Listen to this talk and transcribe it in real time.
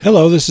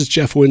Hello, this is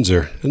Jeff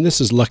Windsor, and this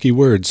is Lucky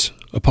Words,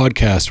 a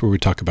podcast where we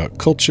talk about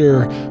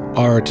culture,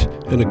 art,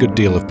 and a good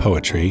deal of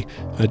poetry,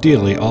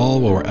 ideally all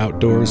while we're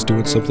outdoors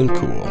doing something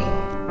cool.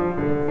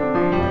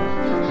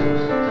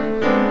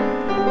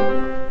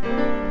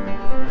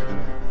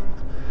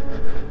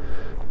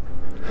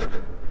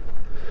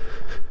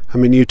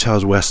 I'm in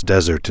Utah's West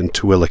Desert in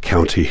Tooele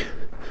County.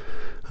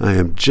 I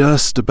am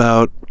just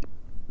about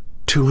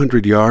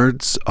 200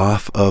 yards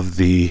off of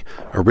the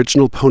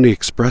original Pony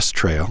Express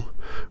Trail,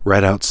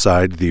 right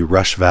outside the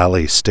Rush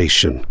Valley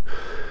station.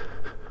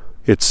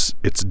 It's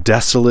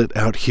desolate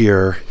out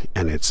here,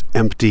 and it's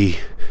empty,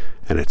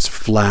 and it's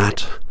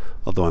flat,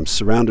 although I'm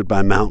surrounded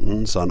by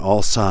mountains on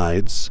all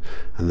sides,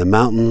 and the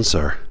mountains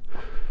are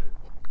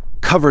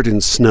covered in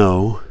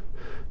snow,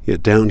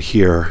 yet down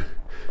here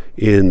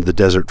in the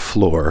desert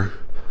floor,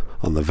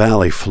 on the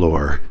valley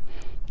floor,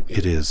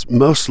 it is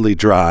mostly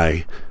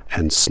dry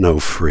and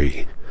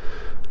snow-free.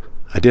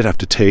 I did have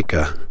to take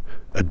a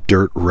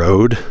dirt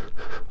road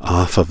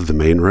off of the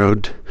main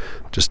road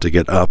just to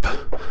get up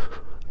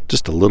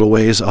just a little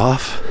ways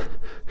off,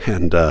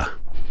 and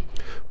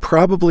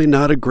probably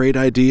not a great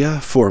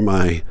idea for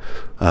my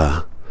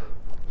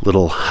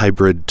little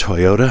hybrid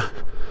Toyota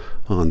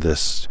on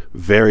this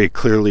very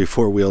clearly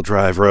four-wheel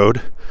drive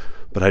road,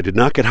 but I did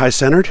not get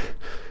high-centered,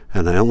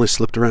 and I only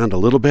slipped around a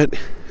little bit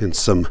in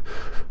some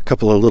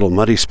couple of little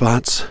muddy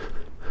spots,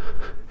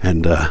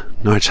 and now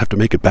I just have to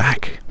make it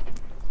back.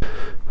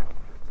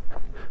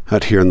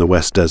 Out here in the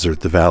West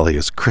Desert, the valley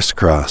is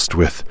crisscrossed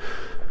with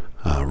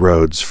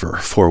roads for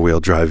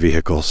four-wheel drive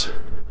vehicles.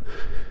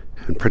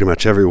 And pretty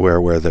much everywhere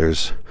where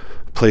there's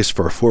a place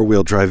for a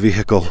four-wheel drive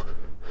vehicle,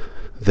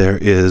 there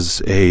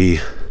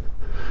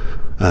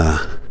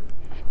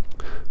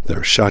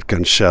are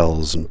shotgun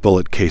shells and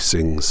bullet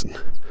casings and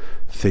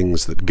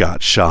things that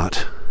got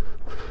shot,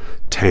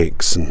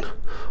 tanks and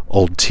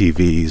old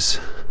TVs.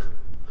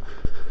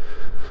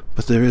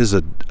 But there is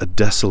a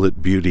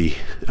desolate beauty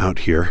out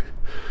here.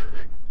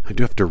 I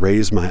do have to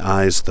raise my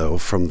eyes, though,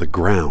 from the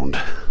ground.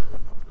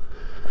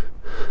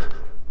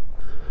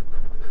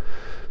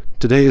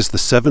 Today is the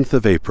 7th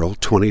of April,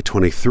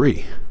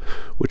 2023,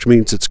 which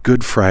means it's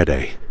Good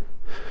Friday.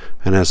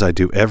 And as I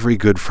do every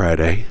Good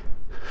Friday,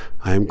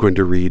 I am going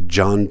to read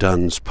John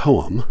Donne's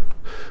poem,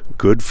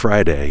 Good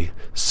Friday,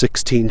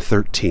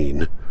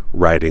 1613,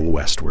 Riding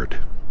Westward.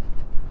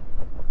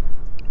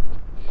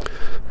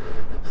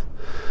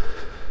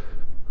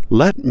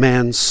 Let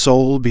man's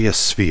soul be a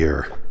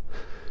sphere,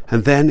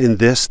 and then in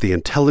this the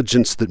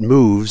intelligence that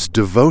moves,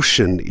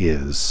 devotion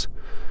is.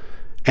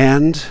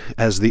 And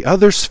as the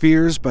other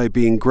spheres, by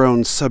being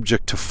grown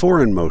subject to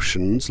foreign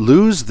motions,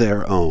 lose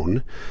their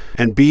own,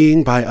 and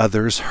being by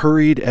others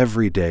hurried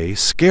every day,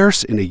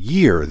 scarce in a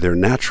year their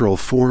natural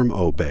form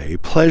obey,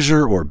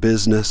 pleasure or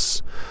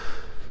business,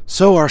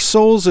 so our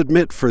souls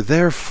admit for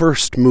their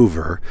first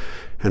mover,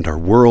 and are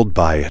whirl'd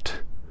by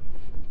it.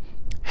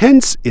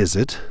 Hence is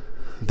it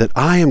that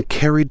I am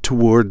carried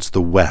towards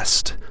the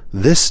west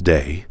this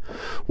day,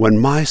 when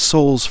my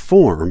soul's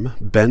form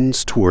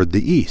bends toward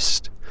the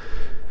east.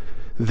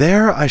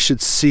 There I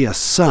should see a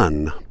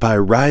sun by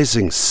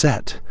rising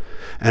set,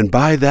 and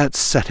by that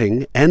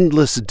setting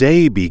endless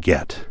day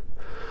beget.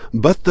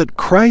 But that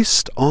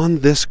Christ on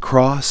this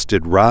cross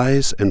did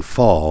rise and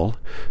fall,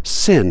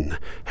 sin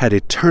had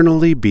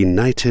eternally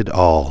benighted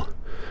all.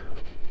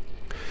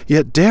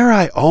 Yet dare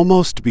I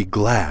almost be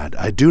glad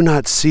I do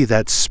not see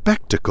that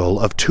spectacle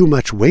of too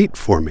much weight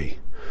for me.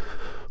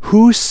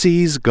 Who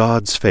sees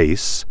God's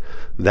face,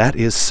 that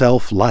is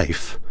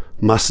self-life,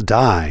 must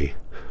die.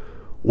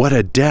 What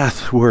a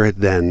death were it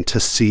then to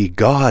see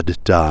God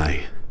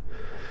die!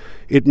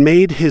 It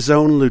made his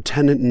own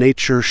lieutenant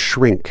nature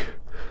shrink.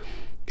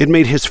 It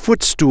made his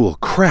footstool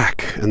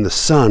crack and the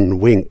sun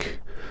wink.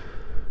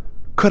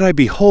 Could I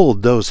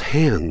behold those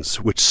hands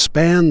which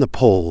span the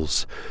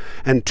poles,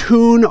 and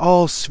tune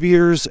all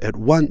spheres at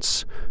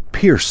once,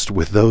 pierced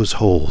with those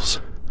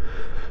holes?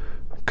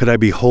 Could I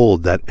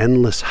behold that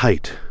endless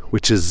height,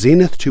 which is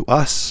zenith to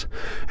us,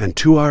 and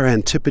to our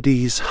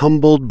antipodes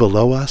humbled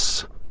below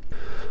us?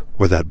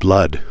 Or that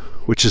blood,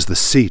 which is the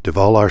seat of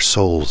all our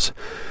souls,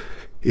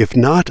 if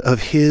not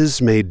of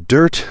his made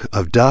dirt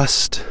of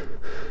dust?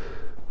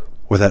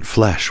 Or that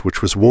flesh,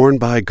 which was worn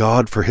by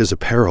God for his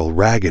apparel,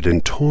 ragged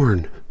and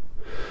torn?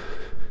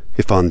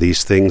 If on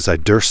these things I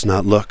durst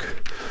not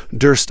look,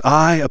 durst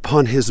I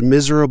upon his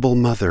miserable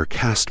mother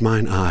cast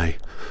mine eye,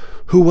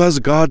 who was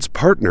God's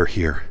partner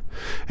here,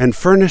 and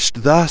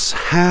furnished thus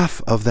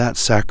half of that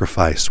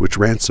sacrifice which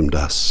ransomed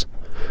us?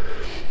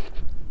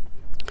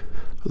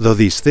 Though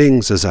these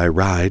things, as I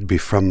ride, be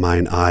from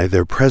mine eye,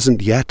 they're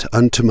present yet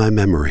unto my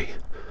memory.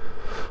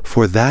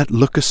 For that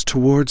lookest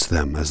towards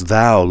them, as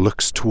thou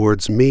look'st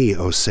towards me,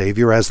 O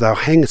Saviour, as thou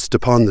hangest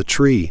upon the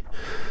tree.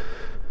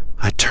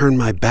 I turn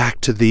my back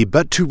to thee,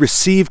 but to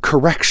receive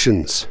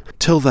corrections,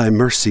 till thy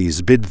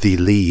mercies bid thee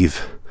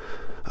leave.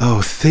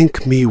 O,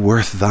 think me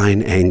worth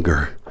thine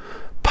anger,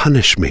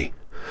 punish me,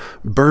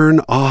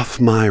 burn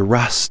off my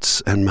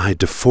rusts and my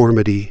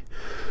deformity,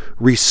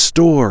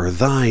 restore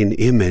thine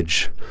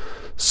image,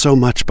 so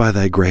much by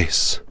thy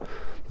grace,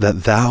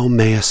 that thou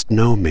mayest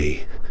know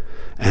me,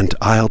 and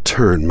I'll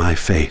turn my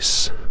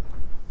face.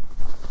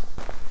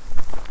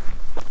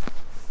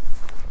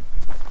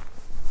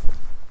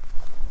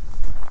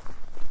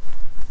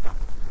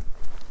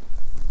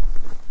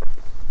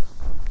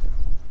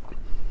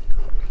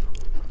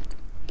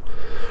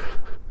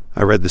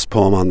 I read this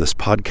poem on this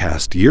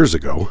podcast years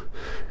ago,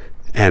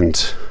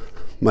 and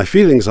my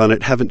feelings on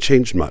it haven't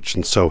changed much.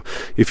 And so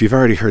if you've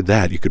already heard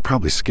that, you could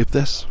probably skip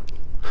this,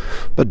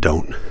 but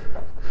don't.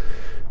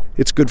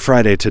 It's Good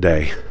Friday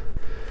today,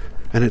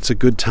 and it's a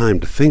good time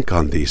to think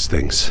on these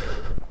things.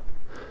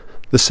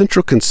 The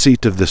central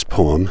conceit of this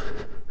poem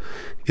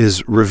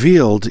is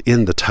revealed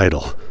in the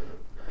title.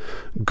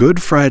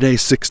 Good Friday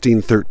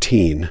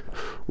 1613,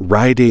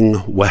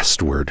 Riding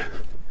Westward.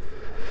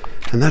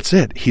 And that's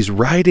it. He's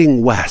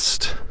riding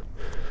west.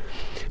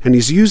 And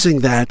he's using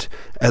that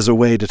as a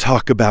way to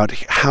talk about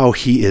how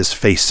he is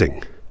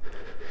facing.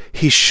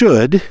 He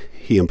should,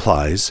 he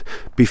implies,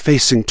 be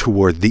facing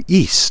toward the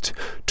east,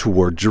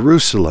 toward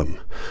Jerusalem,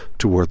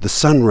 toward the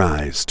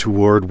sunrise,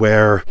 toward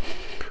where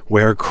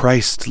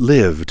Christ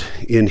lived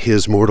in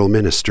his mortal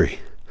ministry.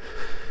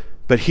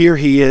 But here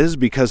he is,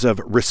 because of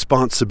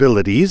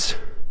responsibilities,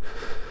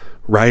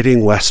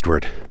 riding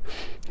westward.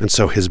 And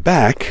so his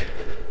back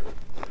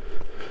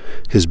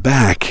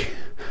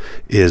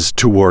is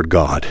toward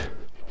God.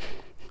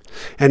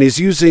 And he's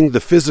using the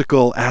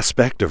physical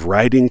aspect of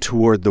riding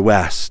toward the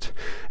west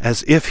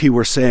as if he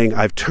were saying,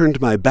 I've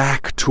turned my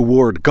back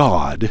toward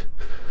God,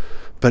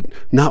 but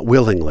not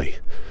willingly.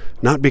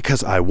 Not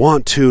because I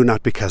want to,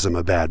 not because I'm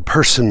a bad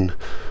person,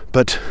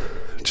 but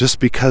just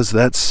because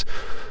that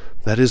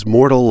is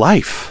mortal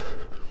life.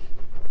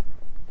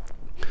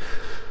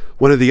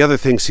 One of the other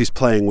things he's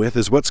playing with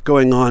is what's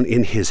going on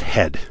in his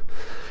head.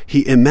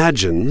 He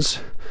imagines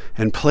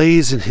and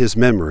plays in his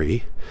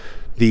memory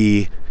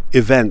the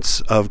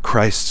events of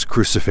Christ's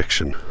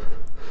crucifixion,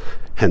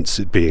 hence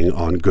it being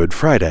on Good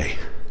Friday.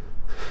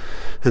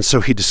 And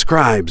so he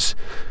describes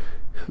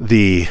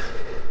the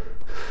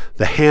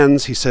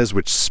hands, he says,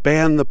 which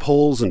span the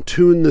poles and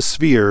tune the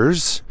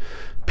spheres,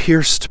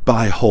 pierced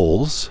by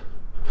holes,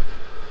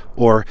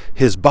 or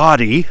his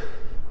body,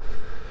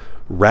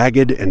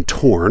 ragged and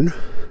torn,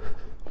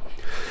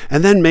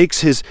 and then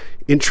makes his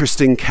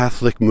interesting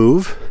Catholic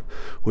move,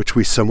 which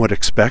we somewhat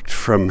expect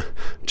from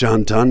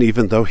John Donne.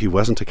 Even though he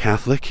wasn't a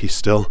Catholic, he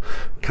still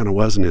kind of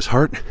was in his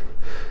heart.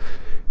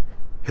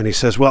 And he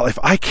says, well, if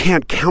I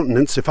can't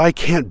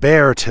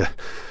bear to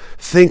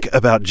think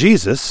about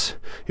Jesus,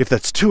 if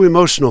that's too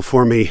emotional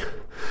for me,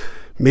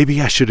 maybe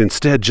I should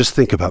instead just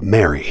think about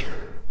Mary.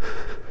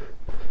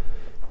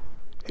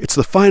 It's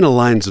the final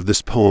lines of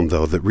this poem,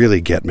 though, that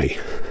really get me.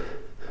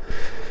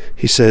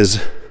 He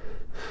says,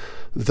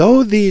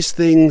 though these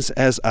things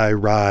as I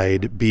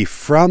ride be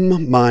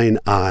from mine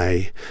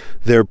eye,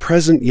 they're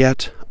present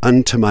yet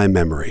unto my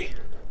memory.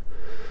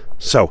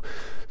 So,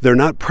 they're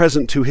not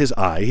present to his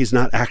eye, he's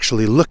not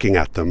actually looking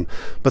at them,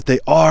 but they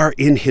are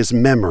in his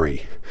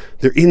memory.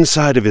 They're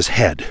inside of his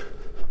head.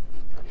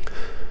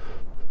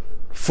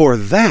 For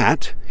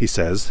that, he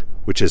says,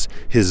 which is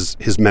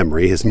his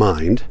memory, his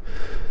mind,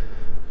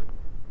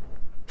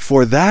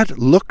 for that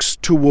looks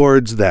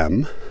towards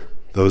them,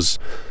 those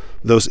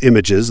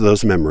images,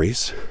 those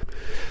memories,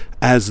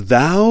 as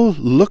thou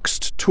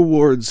look'st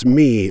towards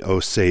me,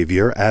 O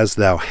Saviour, as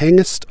thou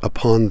hangest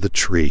upon the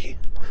tree.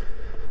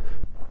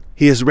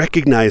 He is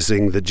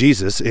recognizing that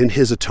Jesus, in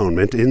his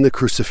atonement, in the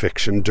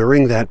crucifixion,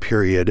 during that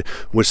period,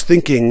 was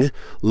thinking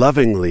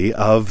lovingly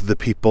of the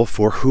people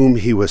for whom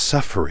he was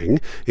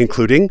suffering,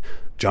 including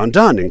John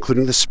Donne,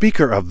 including the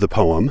speaker of the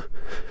poem.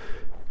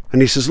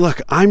 And he says, look,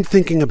 I'm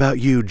thinking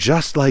about you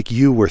just like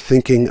you were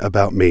thinking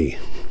about me.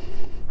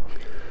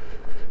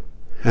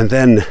 And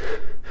then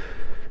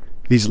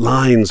these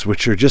lines,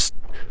 which are just,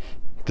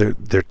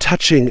 they're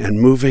touching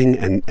and moving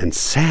and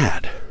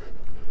sad.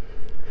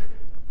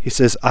 He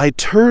says, I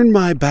turn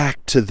my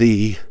back to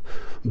thee,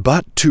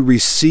 but to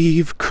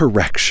receive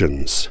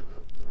corrections,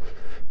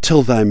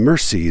 till thy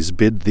mercies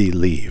bid thee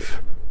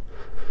leave.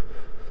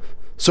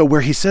 So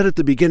where he said at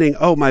the beginning,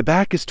 oh, my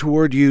back is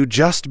toward you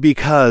just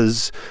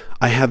because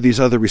I have these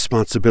other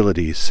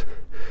responsibilities.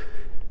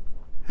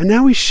 And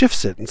now he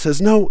shifts it and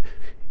says, no,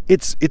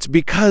 it's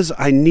because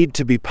I need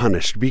to be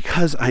punished,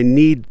 because I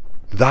need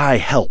thy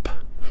help.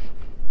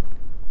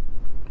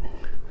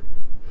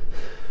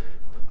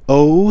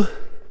 Oh,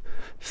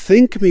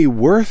 think me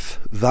worth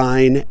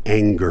thine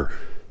anger,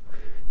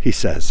 he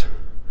says.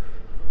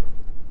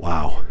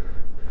 Wow.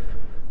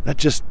 That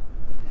just...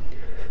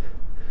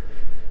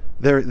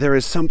 There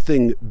is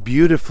something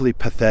beautifully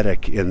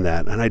pathetic in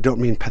that. And I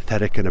don't mean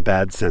pathetic in a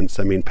bad sense.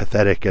 I mean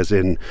pathetic as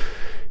in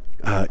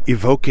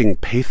evoking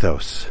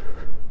pathos.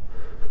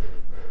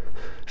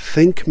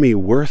 Think me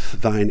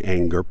worth thine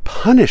anger,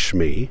 punish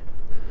me.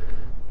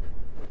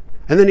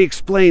 And then he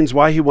explains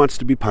why he wants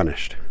to be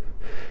punished.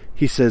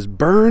 He says,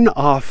 burn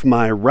off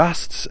my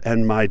rusts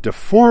and my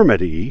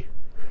deformity,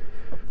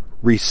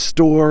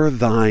 restore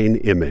thine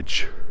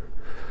image.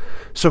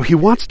 So he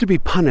wants to be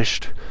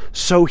punished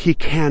so he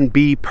can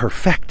be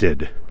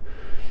perfected.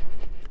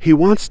 He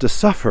wants to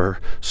suffer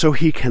so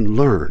he can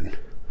learn.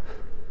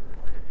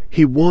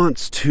 He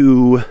wants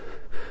to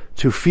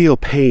feel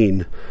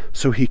pain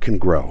so he can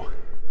grow.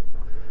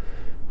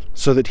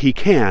 So that he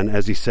can,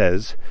 as he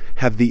says,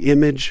 have the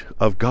image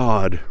of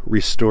God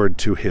restored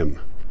to him.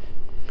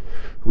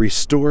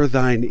 Restore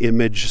thine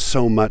image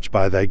so much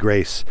by thy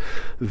grace,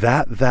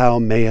 that thou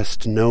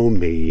mayest know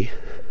me,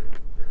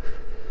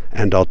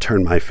 and I'll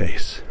turn my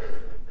face.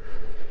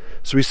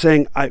 So he's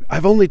saying,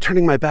 I've only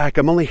turning my back,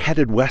 I'm only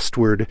headed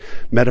westward,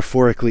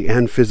 metaphorically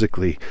and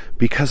physically,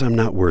 because I'm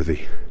not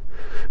worthy.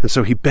 And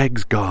so he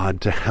begs God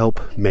to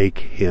help make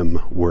him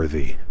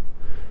worthy.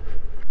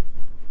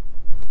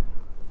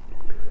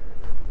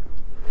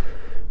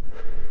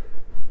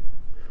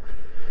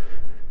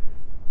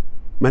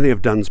 Many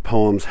of Donne's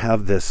poems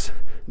have this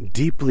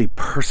deeply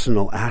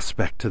personal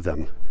aspect to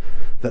them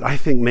that I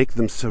think make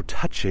them so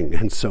touching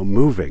and so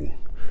moving.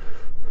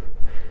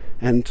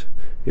 And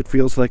it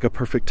feels like a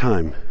perfect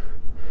time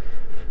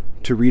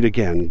to read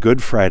again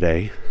Good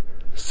Friday,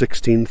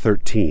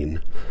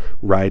 1613,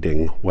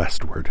 Riding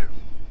Westward.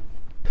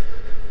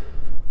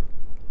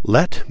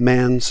 Let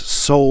man's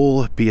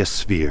soul be a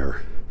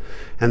sphere,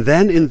 and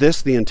then in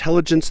this the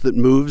intelligence that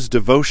moves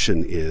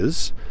devotion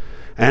is,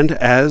 and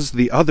as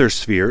the other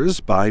spheres,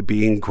 by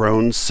being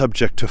grown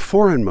subject to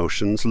foreign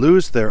motions,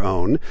 lose their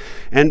own,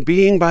 and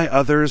being by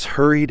others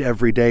hurried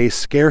every day,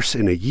 scarce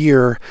in a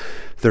year,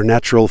 their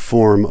natural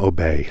form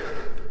obey.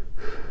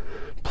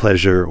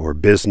 Pleasure or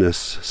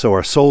business, so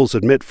our souls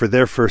admit for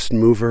their first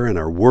mover, and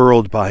are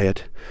whirl'd by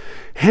it.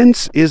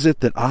 Hence is it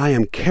that I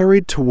am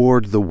carried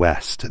toward the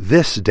west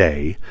this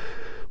day,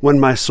 when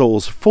my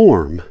soul's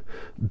form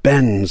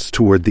bends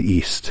toward the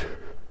east.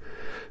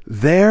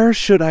 There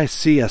should I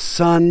see a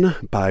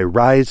sun by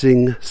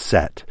rising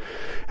set,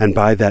 and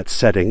by that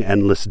setting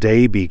endless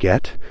day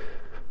beget.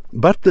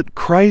 But that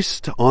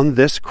Christ on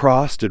this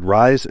cross did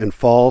rise and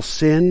fall,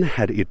 sin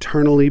had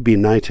eternally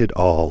benighted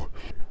all.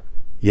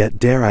 Yet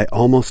dare I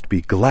almost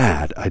be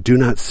glad I do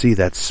not see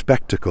that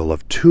spectacle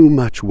of too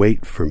much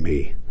weight for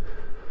me.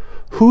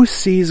 Who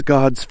sees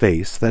God's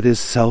face that is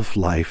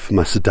self-life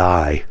must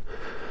die?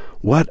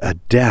 What a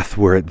death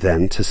were it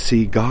then to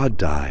see God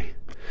die!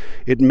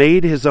 It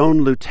made his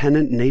own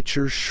lieutenant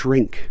nature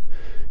shrink.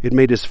 It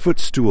made his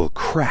footstool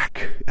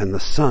crack and the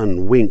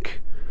sun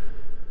wink.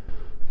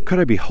 Could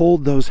I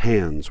behold those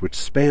hands which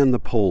span the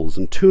poles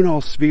and tune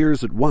all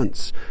spheres at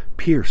once,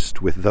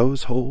 pierced with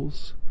those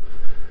holes?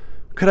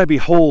 Could I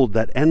behold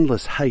that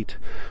endless height,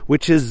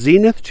 which is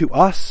zenith to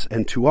us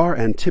and to our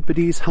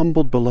antipodes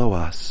humbled below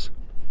us?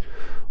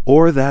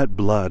 Or that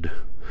blood,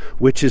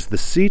 which is the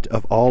seat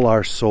of all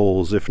our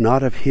souls, if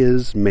not of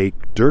his,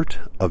 make dirt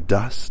of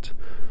dust?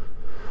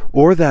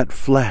 Or that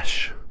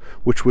flesh,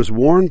 which was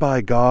worn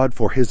by God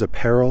for his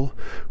apparel,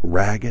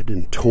 ragged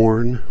and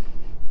torn?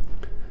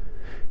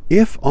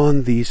 If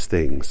on these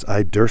things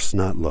I durst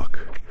not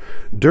look,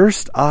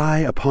 durst I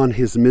upon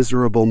his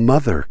miserable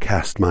mother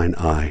cast mine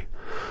eye,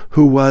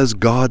 who was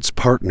God's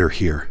partner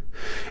here,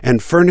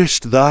 and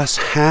furnished thus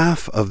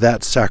half of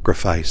that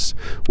sacrifice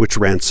which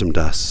ransomed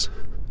us?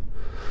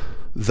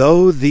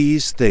 Though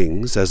these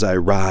things, as I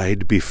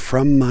ride, be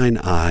from mine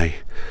eye,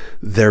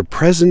 they're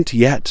present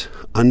yet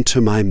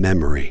unto my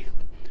memory.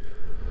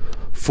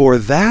 For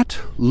that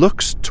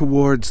looks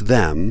towards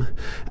them,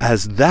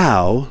 as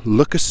thou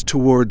lookest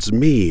towards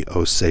me,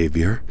 O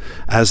Saviour,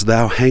 as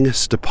thou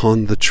hangest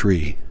upon the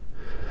tree.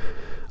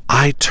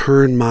 I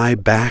turn my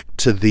back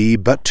to thee,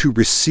 but to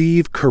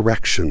receive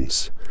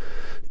corrections,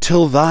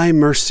 till thy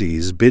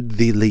mercies bid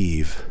thee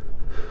leave.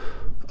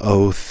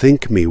 O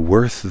think me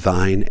worth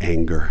thine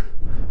anger,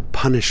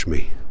 punish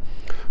me,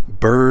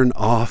 burn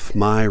off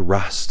my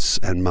rusts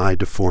and my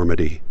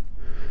deformity.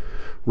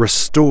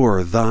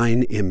 Restore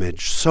thine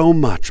image so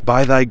much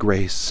by thy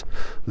grace,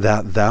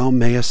 that thou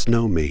mayest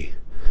know me,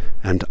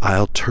 and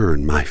I'll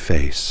turn my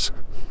face.